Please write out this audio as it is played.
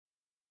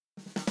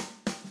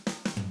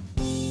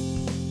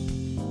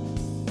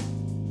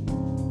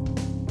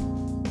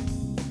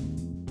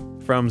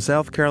From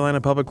South Carolina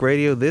Public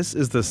Radio, this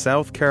is the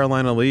South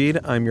Carolina Lede.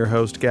 I'm your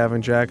host,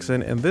 Gavin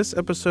Jackson, and this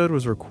episode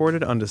was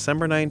recorded on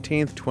December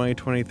 19th,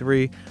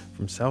 2023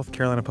 from South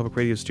Carolina Public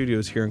Radio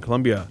Studios here in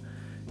Columbia.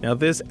 Now,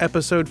 this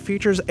episode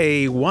features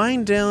a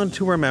wind down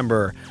to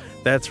remember.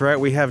 That's right,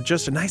 we have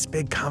just a nice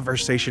big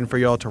conversation for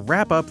y'all to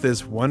wrap up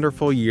this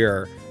wonderful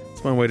year.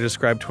 It's one way to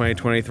describe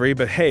 2023,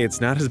 but hey,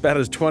 it's not as bad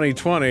as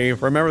 2020.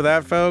 Remember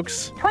that,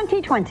 folks?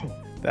 2020.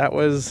 That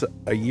was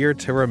a year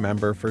to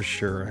remember for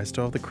sure. I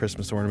still have the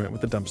Christmas ornament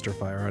with the dumpster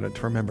fire on it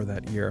to remember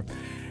that year.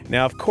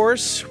 Now, of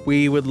course,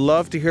 we would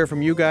love to hear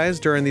from you guys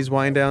during these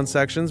wind down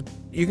sections.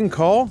 You can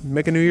call,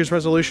 make a New Year's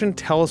resolution,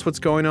 tell us what's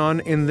going on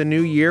in the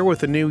new year with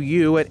the new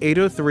you at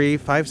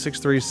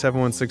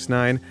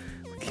 803-563-7169.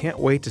 We can't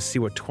wait to see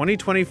what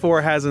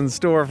 2024 has in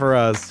store for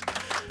us.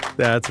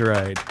 That's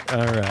right.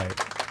 All right.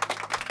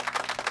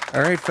 All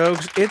right,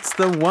 folks, it's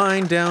the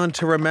wind down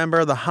to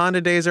remember. The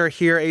Honda days are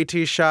here.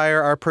 A.T. Shire,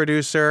 our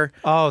producer.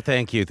 Oh,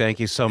 thank you. Thank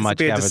you so much,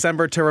 Gavin.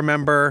 December to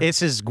remember.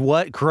 This is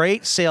what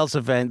great sales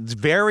event.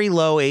 Very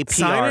low APRs.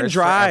 Sign and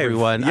drive. For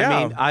everyone.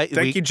 Yeah.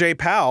 Thank you, Jay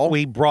Powell.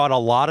 We brought a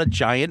lot of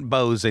giant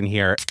bows in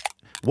here.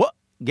 What?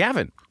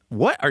 Gavin,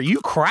 what are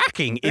you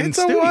cracking in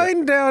studio? It's a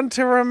wind down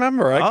to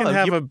remember. I can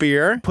have a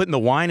beer. Putting the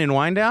wine and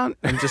wine down?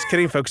 I'm just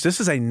kidding, folks.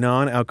 This is a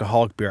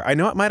non-alcoholic beer. I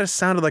know it might have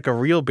sounded like a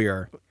real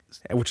beer,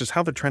 which is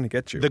how they're trying to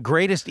get you. The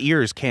greatest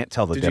ears can't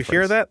tell the difference. Did you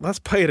hear that? Let's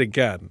play it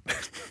again.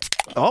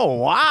 Oh,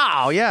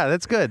 wow. Yeah,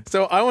 that's good.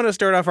 So I want to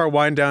start off our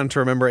wind down to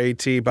remember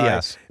AT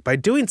by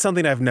doing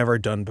something I've never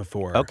done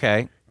before.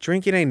 Okay.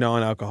 Drinking a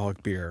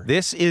non-alcoholic beer.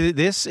 This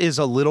is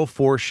a little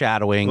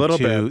foreshadowing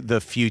to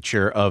the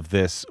future of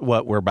this,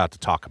 what we're about to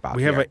talk about.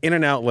 We have an in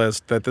and out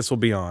list that this will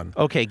be on.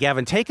 Okay,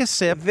 Gavin, take a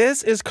sip.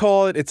 This is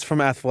it's from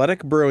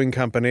Athletic Brewing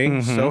Company.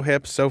 Mm-hmm. So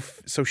hip, so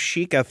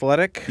chic,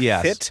 athletic,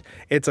 fit.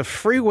 It's a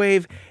free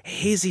wave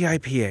hazy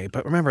IPA.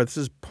 But remember, this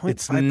is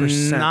 0.5%.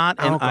 It's not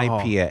alcohol.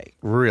 An IPA,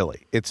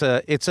 really. It's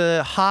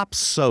a hop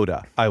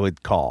soda, I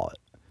would call it.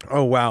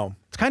 Oh, wow.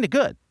 It's kind of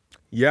good.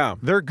 Yeah.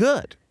 They're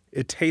good.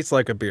 It tastes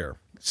like a beer.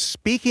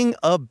 Speaking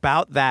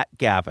about that,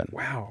 Gavin,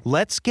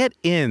 let's get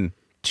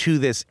into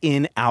this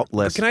in-out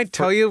list. But can I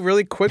tell you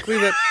really quickly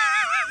that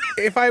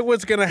if I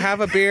was going to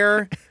have a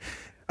beer,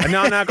 a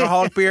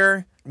non-alcoholic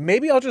beer,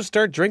 maybe I'll just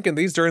start drinking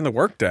these during the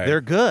workday. They're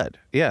good.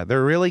 Yeah,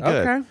 they're really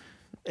good. Okay.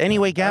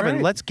 Anyway,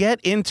 Gavin, let's get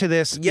into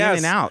this in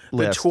and out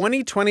list. The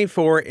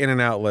 2024 in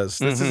and out list.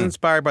 This is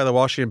inspired by the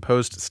Washington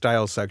Post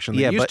style section.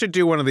 They used to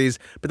do one of these,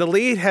 but the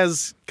Lede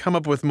has come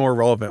up with more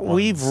relevant ones.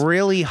 We've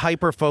really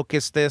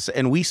hyper-focused this,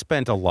 and we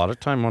spent a lot of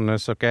time on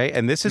this, okay?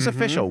 And this is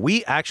official.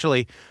 We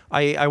actually,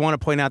 I want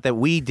to point out that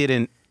we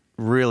didn't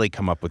really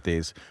come up with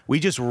these.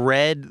 We just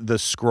read the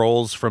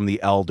scrolls from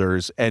the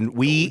elders, and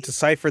we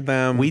deciphered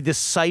them. We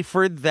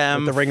deciphered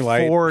them with the ring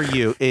light for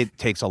you. It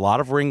takes a lot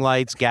of ring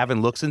lights.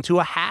 Gavin looks into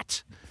a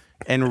hat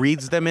and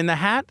reads them in the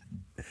hat.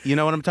 You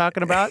know what I'm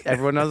talking about?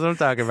 Everyone knows what I'm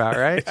talking about,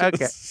 right?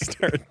 Okay.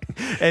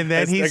 And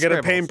then he get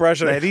a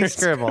paintbrush and he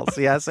scribbles,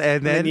 yes.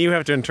 And then you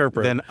have to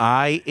interpret. Then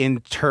I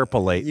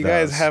interpolate You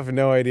guys have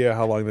no idea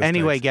how long this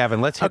Anyway, takes.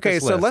 Gavin, let's hit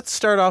this list. So let's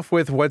start off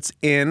with what's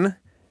in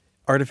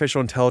artificial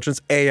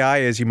intelligence,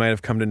 AI, as you might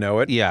have come to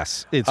know it.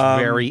 Yes, it's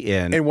very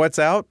in. And what's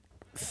out?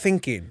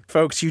 Thinking.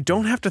 Folks, you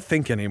don't have to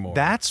think anymore.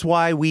 That's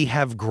why we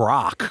have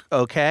Grok,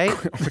 okay?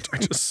 Which I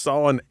just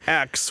saw on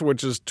X,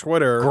 which is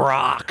Twitter.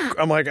 Grok.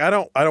 I'm like, I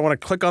don't want to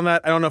click on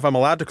that. I don't know if I'm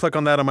allowed to click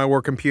on that on my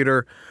work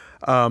computer.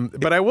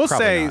 But I will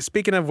say,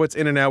 speaking of what's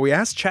in and out, we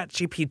asked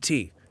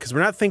ChatGPT, because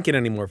we're not thinking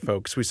anymore,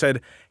 folks. We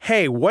said,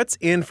 hey, what's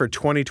in for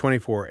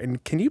 2024?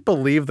 And can you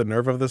believe the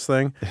nerve of this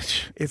thing?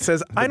 It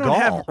says, I don't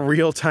have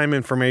real-time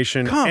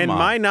information,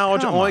 my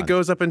knowledge only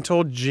goes up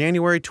until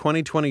January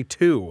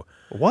 2022.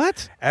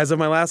 What? As of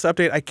my last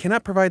update, I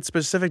cannot provide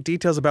specific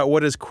details about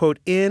what is, quote,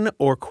 in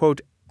or, quote,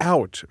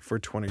 out for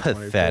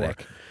 2024.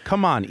 Pathetic.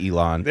 Come on,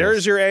 Elon.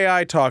 There's your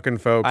AI talking,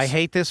 folks. I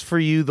hate this for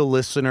you, the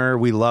listener.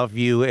 We love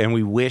you, and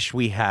we wish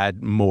we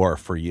had more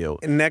for you.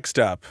 Next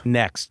up.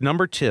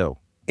 Number 2.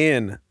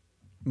 In,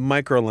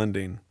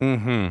 microlending.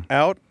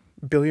 Out,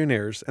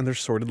 billionaires and their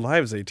sordid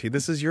lives, AT.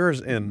 This is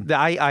yours in.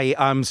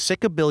 I'm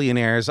sick of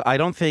billionaires. I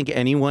don't think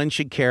anyone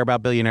should care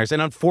about billionaires.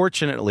 And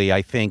unfortunately,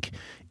 I think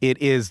it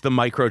is the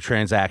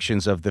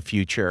microtransactions of the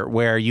future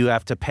where you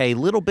have to pay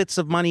little bits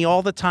of money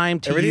all the time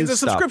to Everything's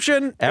use a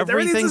subscription.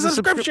 Everything's a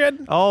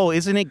subscription. Oh,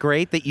 isn't it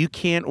great that you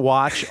can't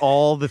watch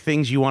all the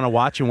things you want to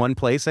watch in one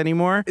place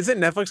anymore? Isn't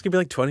Netflix going to be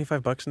like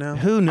 $25 now?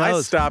 Who knows?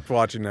 I stopped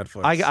watching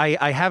Netflix.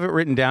 I have it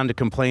written down to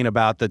complain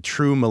about the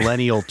true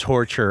millennial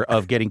torture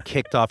of getting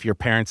kicked off your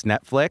parents'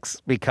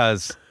 Netflix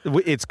because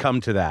it's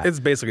come to that. It's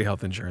basically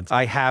health insurance.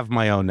 I have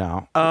my own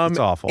now. It's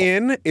awful.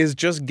 In is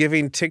just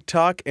giving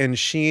TikTok and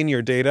Shein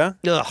your data.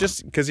 Ugh.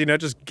 Just because,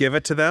 just give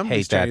it to them. Hate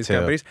these that Chinese too.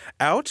 companies.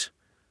 Out,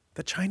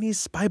 the Chinese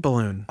spy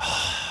balloon.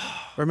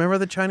 Remember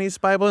the Chinese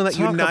spy balloon that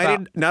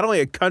united not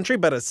only a country,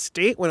 but a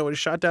state when it was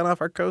shot down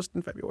off our coast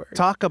in February?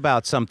 Talk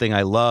about something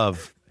I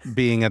love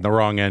being at the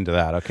wrong end of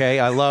that, okay?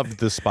 I loved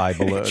the spy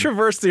balloon. It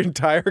traversed the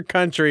entire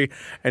country.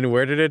 And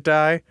where did it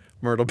die?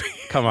 Myrtle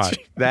Beach. Come on.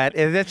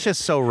 That's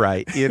just so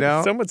right, you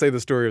know? Some would say the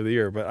story of the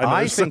year, but I know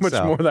there's so think much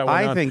so. more that went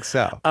on. I think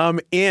so.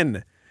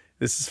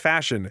 This is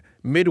fashion.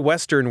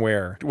 Midwestern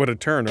wear. What a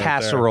turn right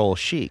Casserole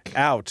chic.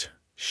 there. Out.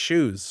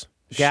 Shoes.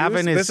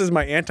 Gavin Shoes? This is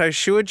my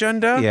anti-shoe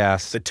agenda.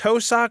 Yes. The toe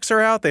socks are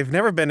out. They've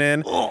never been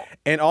in.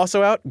 And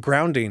also out,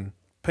 grounding.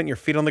 Putting your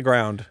feet on the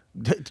ground.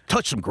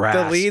 Touch some grass.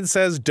 The lead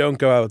says don't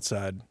go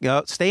outside. You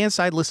know, stay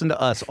inside, listen to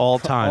us all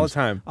time. All the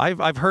time.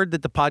 I've heard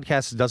that the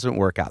podcast doesn't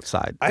work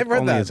outside. I've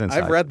read that.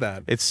 I've read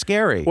that. It's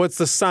scary. Well, it's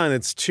the sun.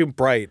 It's too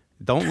bright.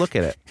 Don't look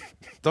at it.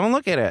 Don't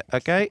look at it,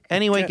 okay?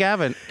 Anyway,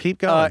 Gavin, keep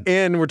going.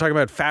 And we're talking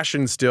about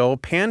fashion still.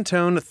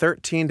 Pantone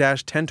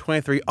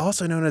 13-1023,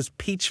 also known as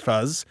Peach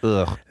Fuzz.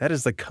 Ugh. That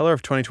is the color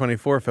of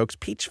 2024, folks.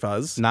 Peach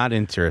Fuzz. Not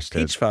interested.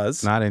 Peach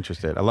Fuzz. Not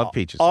interested. I love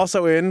peaches.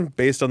 Also in,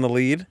 based on the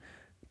lead,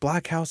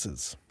 Black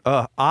Houses.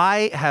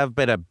 I have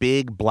been a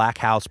big Black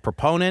House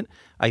proponent.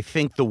 I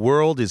think the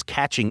world is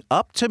catching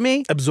up to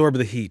me. Absorb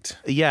the heat.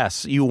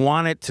 Yes, you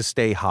want it to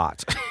stay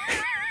hot.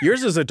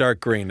 Yours is a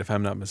dark green, if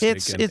I'm not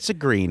mistaken. It's a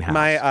greenhouse.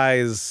 My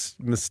eyes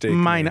mistake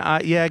Mine, me.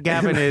 yeah,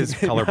 Gavin is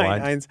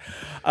colorblind.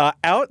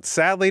 Out,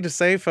 sadly to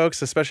say,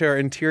 folks, especially our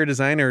interior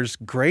designers,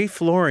 gray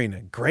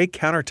flooring, gray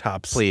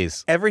countertops.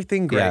 Please.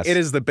 Everything gray. Yes. It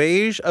is the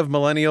beige of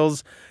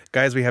millennials.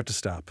 Guys, we have to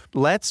stop.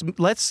 Let's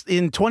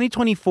in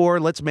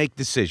 2024, let's make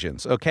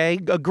decisions, okay?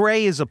 A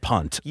gray is a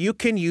punt. You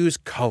can use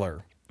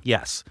color.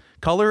 Yes.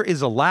 Color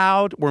is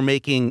allowed.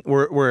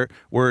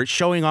 We're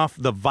showing off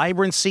the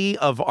vibrancy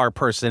of our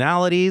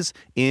personalities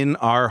in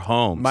our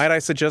homes. Might I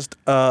suggest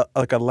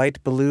like a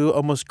light blue,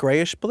 almost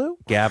grayish blue?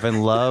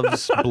 Gavin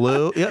loves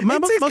blue. Yeah,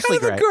 It's mostly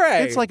kind of a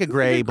gray. It's like a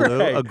gray blue,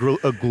 a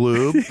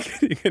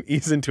gloob. You can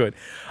ease into it.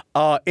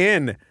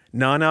 In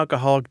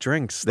non-alcoholic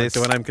drinks, like the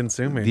one I'm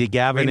consuming. The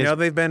Gavin we know is,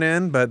 they've been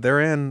in, but they're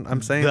in.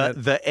 I'm saying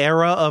the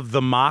era of the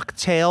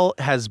mocktail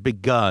has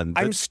begun.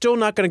 I'm still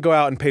not going to go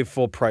out and pay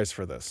full price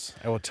for this.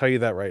 I will tell you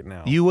that right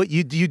now.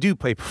 You do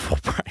pay full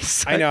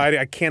price. I know.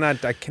 I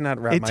cannot wrap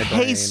my brain. It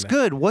tastes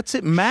good. What's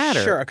it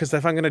matter? Sure, because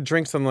if I'm going to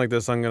drink something like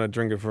this, I'm going to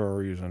drink it for a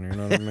reason. You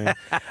know what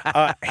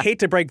I mean? Hate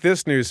to break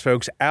this news,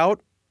 folks.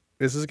 Out.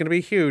 This is going to be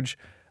huge.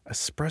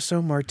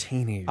 Espresso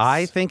martinis.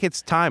 I think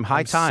it's time.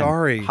 High time.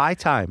 Sorry. High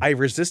time. I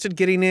resisted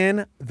getting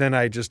in. Then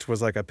I just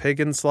was like a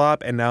pig in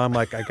slop. And now I'm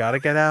like, I got to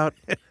get out.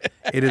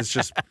 It is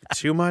just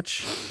too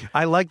much.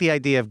 I like the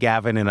idea of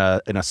Gavin in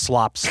a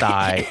slop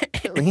sty.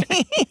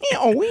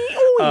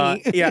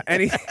 Yeah,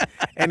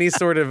 any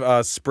sort of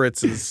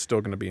spritz is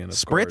still going to be in.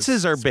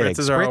 Spritzes are big.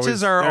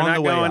 Spritzes are they're on not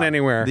the way going up.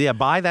 anywhere. Yeah,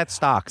 buy that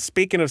stock.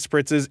 Speaking of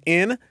spritzes,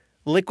 in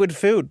liquid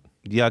food.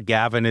 Yeah,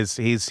 Gavin is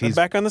he's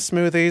back on the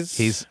smoothies.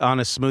 He's on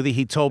a smoothie.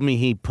 He told me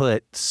he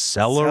put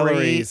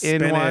celery in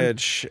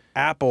spinach,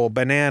 apple,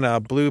 banana,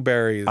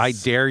 blueberries. I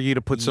dare you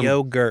to put some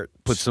yogurt.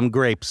 Put some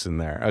grapes in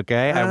there,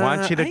 okay? I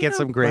want you to get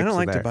some grapes in there. I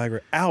don't like to buy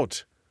grapes.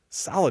 Out.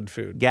 Solid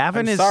food.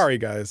 Gavin I'm is sorry,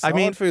 guys.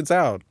 Solid food's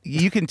out.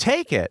 You can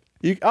take it.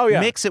 Oh, yeah.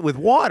 Mix it with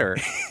water.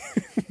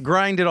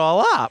 Grind it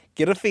all up.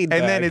 Get a feed bag.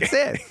 And then it's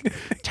it.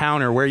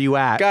 Towner, where you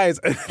at? Guys,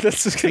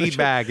 this is feed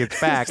bag. It's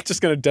back. It's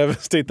just going to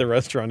devastate the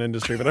restaurant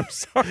industry, but I'm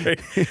sorry.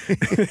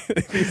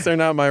 These are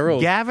not my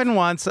rules. Gavin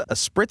wants a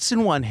spritz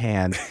in one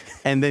hand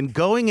and then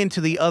going into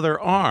the other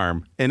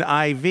arm, an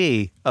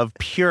IV of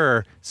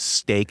pure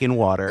steak and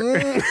water.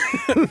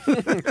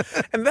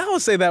 And they'll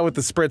say that with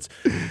the spritz.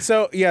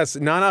 So, yes,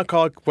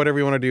 non-alcoholic, whatever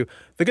you want to do.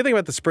 The good thing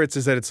about the spritz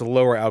is that it's a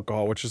lower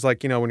alcohol, which is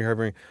like, when you're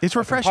having it's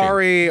refreshing.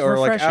 Campari or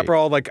refreshing. like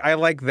Aperol. Like, I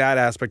like that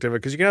aspect of it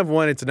because you can have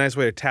one. It's a nice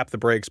way to tap the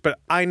brakes. But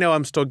I know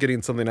I'm still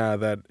getting something out of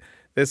that.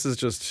 This is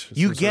just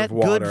you get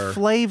good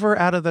flavor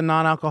out of the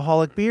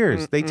non-alcoholic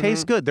beers. They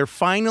taste good. They're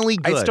finally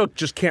good. I still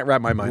just can't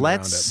wrap my mind around it.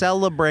 Let's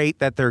celebrate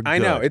that they're good. I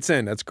know. It's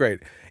in. That's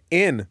great.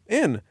 In.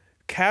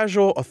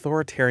 Casual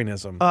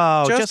authoritarianism.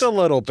 Oh, just a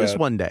little bit. Just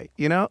one day,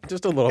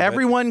 Just a little bit.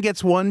 Everyone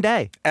gets one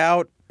day.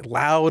 Out.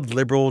 Loud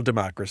liberal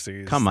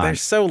democracies. Come on. They're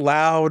so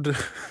loud.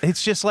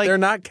 It's just like... They're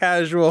not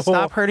casual.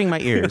 Stop hurting my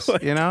ears,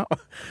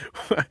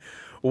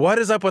 What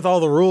is up with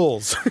all the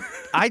rules?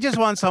 I just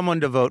want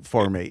someone to vote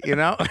for me,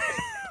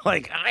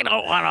 Like, I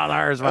don't want all the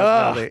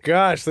responsibility. Oh,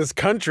 gosh, this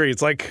country,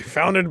 it's like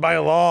founded by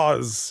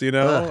laws,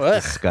 Ugh.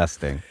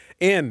 Disgusting.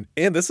 And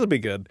this will be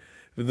good.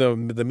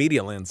 The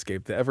media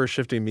landscape, the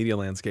ever-shifting media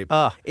landscape.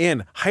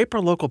 In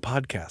hyper-local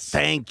podcasts.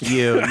 Thank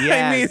you.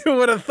 Yes. I mean, who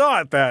would have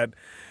thought that?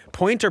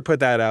 Pointer put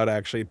that out,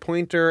 actually.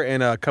 Pointer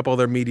and a couple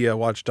other media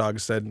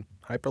watchdogs said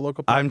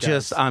hyperlocal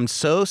podcasts. I'm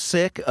so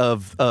sick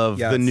of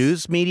the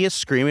news media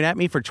screaming at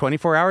me for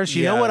 24 hours.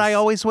 You know what I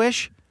always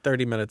wish?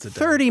 30 minutes a day.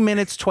 30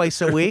 minutes twice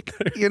a week,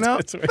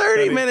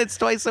 30 minutes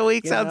twice a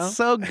week sounds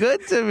so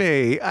good to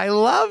me. I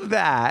love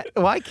that.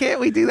 Why can't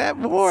we do that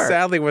more?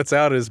 Sadly, what's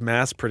out is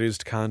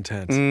mass-produced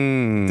content.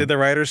 Did the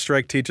writer's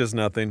strike teach us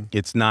nothing?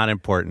 It's not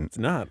important. It's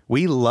not.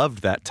 We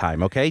loved that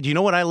time, okay? Do you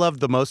know what I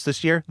loved the most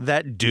this year?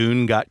 That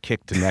Dune got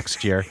kicked to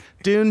next year.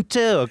 Dune 2,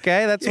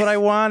 okay? That's what I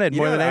wanted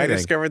more than anything. I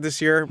discovered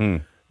this year?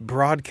 The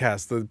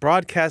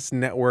broadcast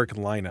network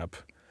lineup.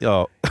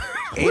 Oh.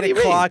 8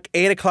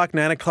 o'clock,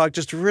 9 o'clock,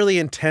 just really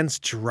intense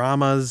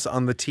dramas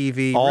on the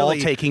TV. All really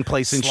taking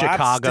place in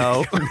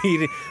Chicago.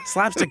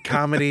 Slapstick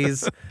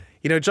comedies.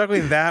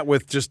 Juggling that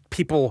with just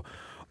people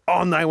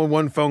on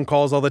 911 phone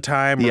calls all the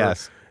time. Or,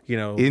 Yes.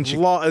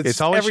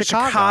 It's always every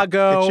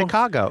Chicago. It's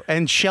Chicago.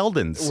 And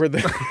Sheldons. Where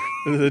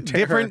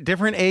the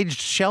different aged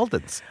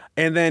Sheldons.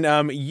 And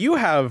then you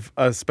have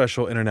a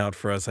special in and out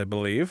for us, I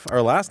believe.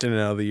 Our last in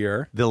and out of the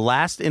year. The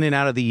last in and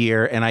out of the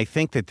year. And I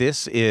think that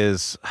this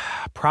is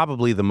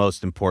probably the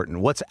most important.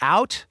 What's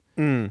out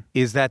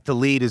is that the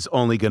lead is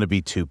only going to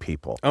be 2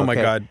 people. Oh, my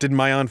God. Did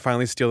Mayan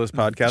finally steal this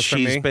podcast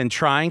from me? She's been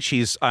trying.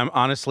 I'm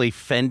honestly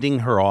fending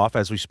her off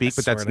as we speak,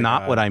 but that's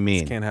not what I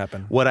mean. This can't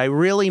happen. What I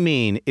really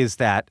mean is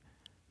that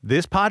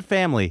this pod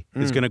family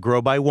is going to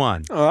grow by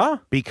 1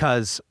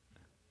 because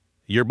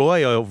your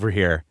boy over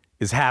here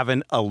is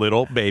having a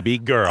little baby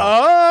girl.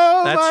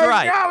 Oh, that's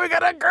right. God, we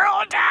got a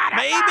girl down.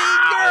 Baby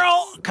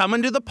girl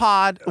coming to the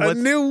pod. A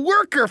new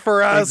worker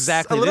for us.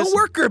 Exactly. A little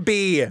worker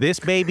bee. This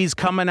baby's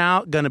coming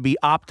out, going to be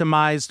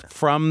optimized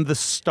from the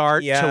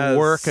start to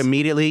work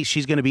immediately.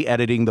 She's going to be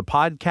editing the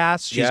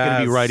podcast. She's going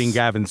to be writing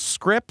Gavin's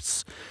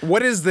scripts.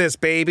 What is this,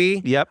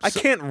 baby? Yep. I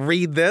can't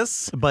read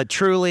this. But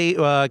truly,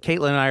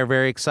 Caitlin and I are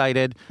very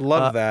excited.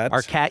 Love that.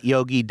 Our cat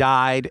Yogi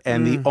died,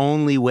 and the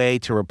only way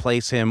to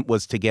replace him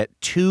was to get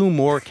 2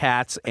 more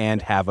cats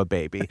and have a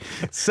baby.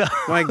 So,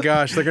 my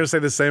gosh, they're going to say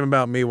the same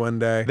about me one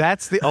day.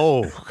 That's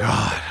oh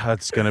God,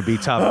 that's going to be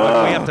tough.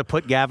 We have to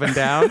put Gavin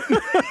down.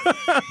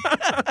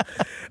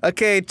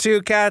 Okay,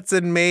 2 cats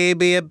and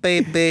maybe a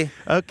baby.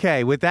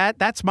 Okay, with that,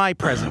 that's my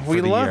present for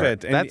we the love year.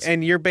 it.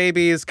 And your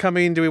baby is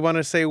coming. Do we want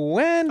to say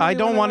when? I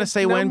don't want to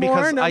say when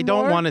because I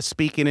don't want to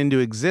speak it into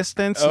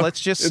existence. Let's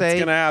just say it's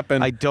going to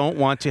happen. I don't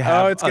want to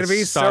have it's going to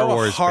be Star so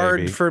Wars hard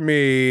baby. for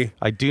me.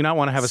 I do not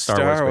want to have a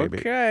Star Wars baby.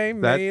 Okay,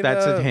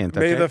 that's a hint.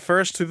 May Okay? the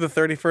 1st to the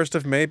 31st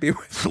of May be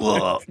with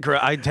you.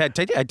 I'd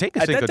take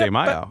a Cinco de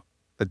Mayo.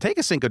 Take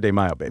a Cinco de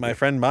Mayo, baby. My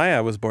friend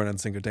Maya was born on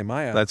Cinco de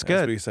Mayo. That's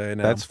good. As we say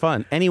now. That's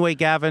fun. Anyway,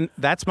 Gavin,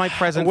 that's my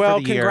present well,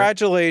 for the year.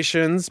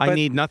 Congratulations. I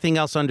need nothing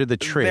else under the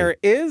tree. There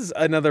is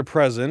another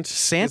present.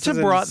 Santa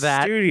brought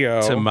that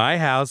to my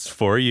house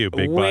for you,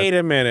 big bud. Wait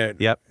a minute.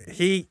 Yep.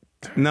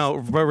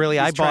 No, but really,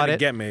 I bought it.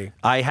 Get me.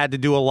 I had to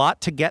do a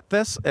lot to get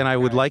this, and I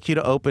would like you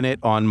to open it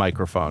on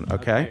microphone,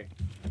 okay?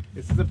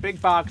 This is a big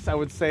box. I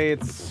would say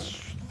it's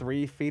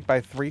 3 feet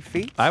by 3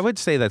 feet. I would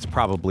say that's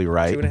probably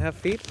right. 2.5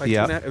 feet by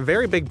 2.5. A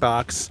very big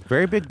box.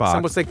 Very big box.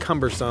 Some would say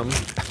cumbersome.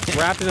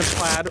 Wrapped in a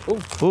plaid.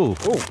 Ooh.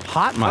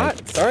 Hot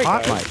mic. Sorry,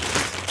 Hot guys. mic.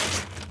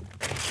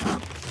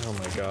 Oh,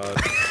 my God.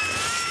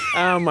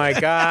 Oh, my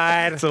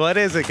God. So what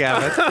is it,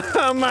 Gavin?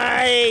 Oh,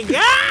 my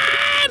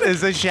God. This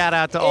is a shout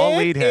out to all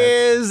lead heads. It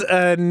is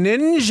a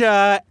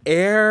Ninja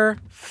air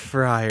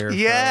fryer.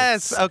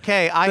 Yes. Folks.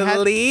 Okay. The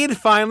lead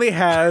finally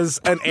has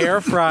an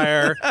air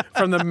fryer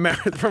from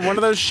one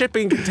of those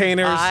shipping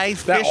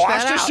containers that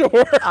washed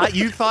ashore.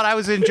 You thought I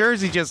was in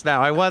Jersey just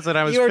now. I wasn't.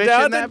 I was You were fishing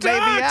down that the baby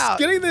docks, out.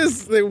 getting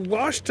this. They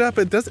washed up.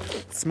 It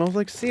smells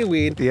like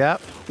seaweed.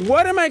 Yep.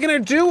 What am I gonna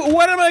do?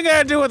 What am I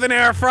gonna do with an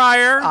air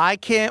fryer? I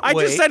can't wait.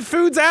 I just said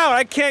food's out.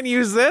 I can't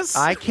use this.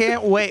 I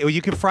can't wait. Well,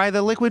 you can fry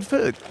the liquid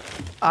food.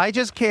 I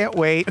just can't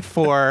wait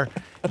for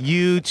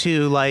you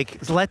to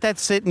let that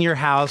sit in your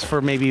house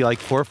for maybe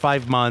 4 or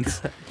 5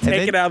 months.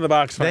 Take it out of the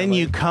box. Then finally.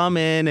 you come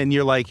in and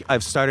you're like,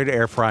 I've started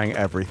air frying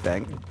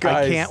everything.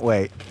 Guys, I can't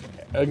wait.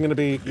 I'm gonna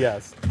be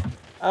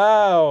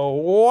Oh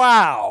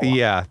wow.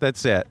 Yeah,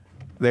 that's it.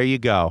 There you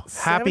go.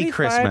 Happy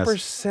Christmas.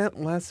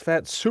 75% less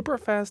fat, super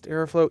fast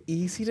airflow,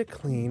 easy to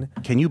clean.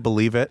 Can you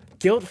believe it?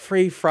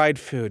 Guilt-free fried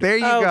food. There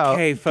you go.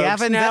 Okay, folks.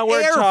 Gavin, now the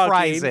we're air talking.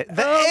 fries it.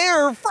 The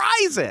air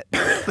fries it.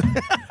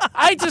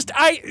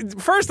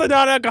 First the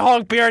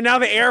non-alcoholic beer, now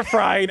the air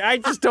fried. I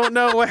just don't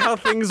know how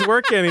things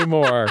work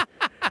anymore.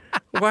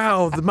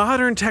 Wow, the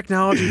modern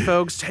technology,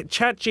 folks.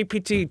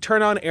 ChatGPT,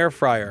 turn on air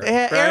fryer.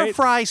 Right? Air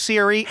fry,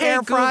 Siri. Hey,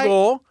 air fry.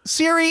 Google.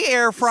 Siri,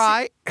 air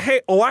fry.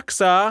 Hey,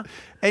 Alexa.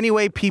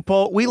 Anyway,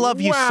 people, we love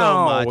you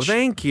so much.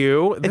 Thank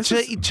you.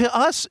 To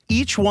us,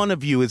 each one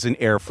of you is an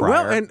air fryer.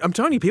 Well, and I'm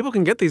telling you, people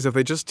can get these if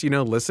they just,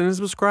 listen and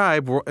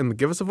subscribe and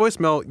give us a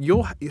voicemail.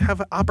 You'll have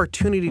an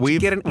opportunity to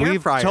get an air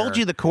fryer. We've told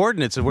you the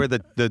coordinates of where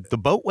the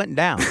boat went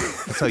down.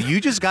 So you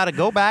just got to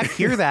go back,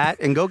 hear that,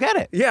 and go get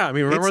it. Yeah, I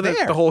mean, remember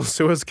the whole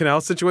Suez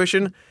Canal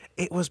situation?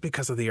 It was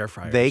because of the air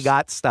fryers. They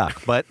got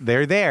stuck, but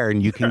they're there,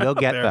 and you can go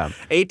get them.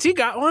 AT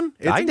got one.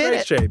 It's in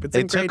great shape.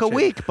 It took a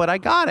week, but I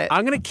got it.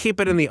 I'm going to keep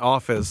it in the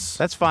office.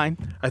 That's fine.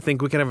 I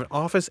think we can have an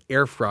office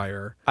air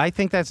fryer. I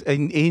think that's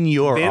in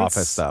your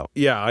office, though.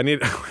 Yeah, I need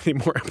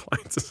more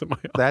appliances in my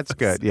office. That's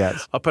good,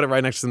 yes. I'll put it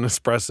right next to an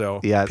espresso.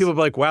 Yes. People will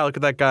be like, wow, look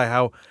at that guy,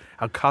 how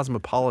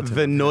cosmopolitan.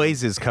 The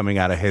noises coming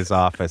out of his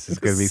office is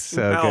going to be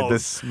so good. The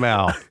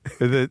smell.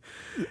 The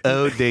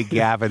ode to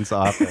Gavin's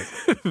office.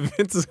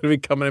 Vince is going to be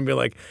coming and be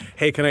like,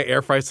 hey, can I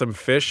air fry some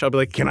fish? I'll be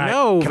like, Can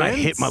I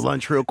hit my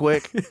lunch real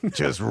quick?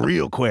 Just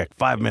real quick,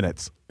 5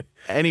 minutes.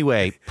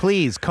 Anyway,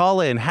 please call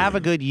in. Have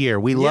a good year.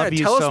 We love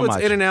you so much. Tell us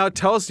what's in and out.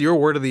 Tell us your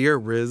word of the year,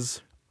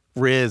 Riz.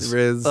 Riz.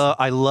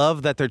 I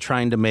love that they're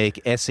trying to make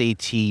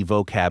SAT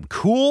vocab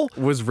cool.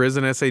 Was Riz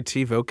an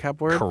SAT vocab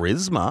word?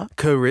 Charisma.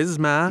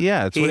 Charisma.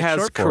 Yeah, it's he what it's has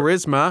short for.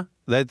 charisma.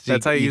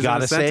 That's how you use it in a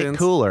gotta say it sentence.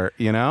 cooler,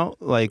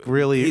 like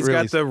really. He's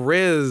got the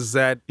Riz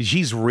that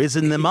He's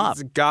risen them up.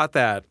 he's got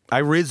that. I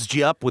rizzed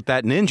you up with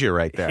that ninja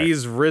right there.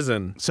 He's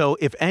risen. So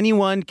if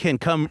anyone can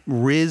come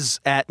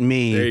riz at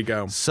me, There you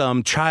go.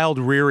 Some child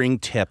rearing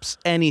tips,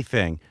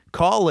 anything,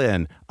 call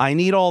in. I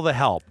need all the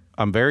help.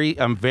 I'm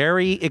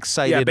very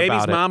excited Yeah, baby's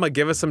about it. mama,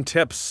 give us some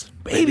tips.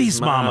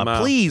 Baby's mama,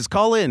 please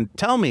call in.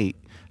 Tell me,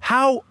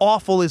 how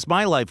awful is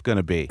my life going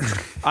to be?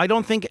 I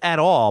don't think at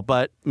all,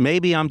 but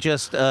maybe I'm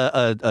just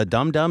a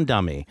dumb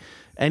dummy.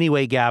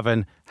 Anyway,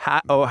 Gavin,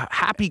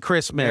 happy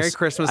Christmas. Merry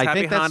Christmas. I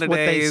Happy think that's what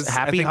holidays.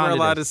 happy I think holidays.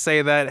 we're allowed to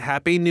say that.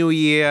 Happy New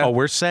Year. Oh,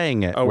 we're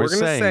saying it. Oh, we're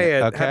going to say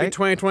it. Okay? Happy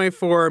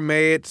 2024.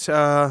 May it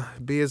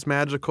be as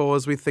magical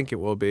as we think it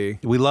will be.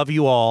 We love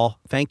you all.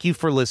 Thank you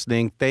for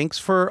listening. Thanks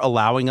for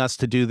allowing us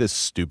to do this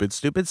stupid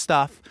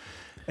stuff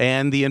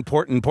and the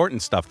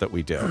important stuff that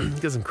we do.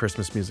 Get some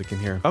Christmas music in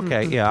here.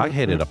 Okay, yeah, I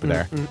hit it up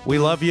there. We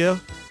love you.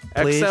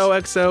 Please.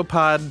 XOXO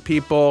pod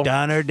people.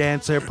 Donner,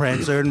 Dancer,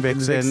 Prancer, and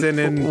Vixen. Vixen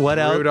and what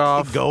else?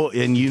 Rudolph. Go,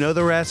 and you know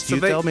the rest.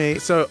 Tell me.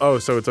 So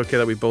it's okay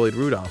that we bullied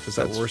Rudolph. Is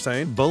that what we're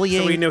saying?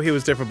 Bullying. So we knew he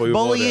was different, but we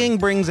bullied Bullying him.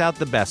 brings out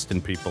the best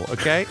in people,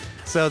 okay?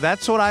 So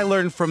that's what I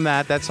learned from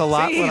that. That's a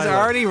lot. See, what he's I learned.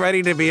 already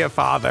ready to be a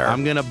father.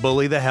 I'm going to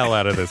bully the hell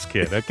out of this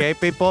kid, okay,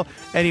 people?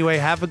 Anyway,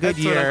 have a good That's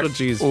year. what Uncle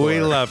G's for. We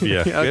love you.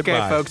 Okay,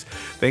 Goodbye. folks.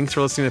 Thanks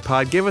for listening to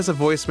Pod. Give us a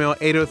voicemail,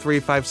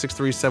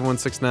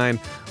 803-563-7169.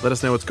 Let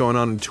us know what's going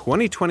on in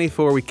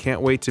 2024. We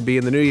can't wait to be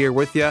in the new year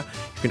with you. You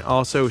can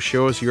also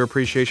show us your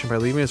appreciation by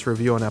leaving us a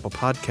review on Apple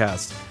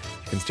Podcasts.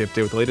 You can stay up to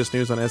date with the latest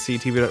news on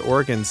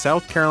sctv.org and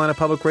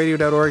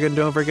southcarolinapublicradio.org. And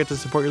don't forget to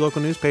support your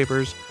local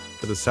newspapers.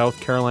 For the South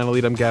Carolina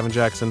Lede, I'm Gavin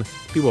Jackson.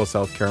 Be well,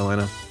 South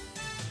Carolina.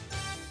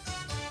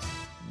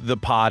 The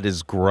pod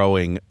is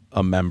growing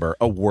a member,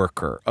 a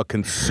worker, a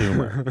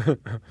consumer.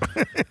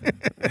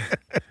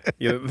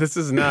 This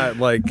is not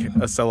like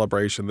a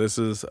celebration. This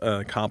is an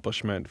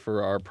accomplishment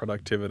for our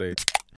productivity.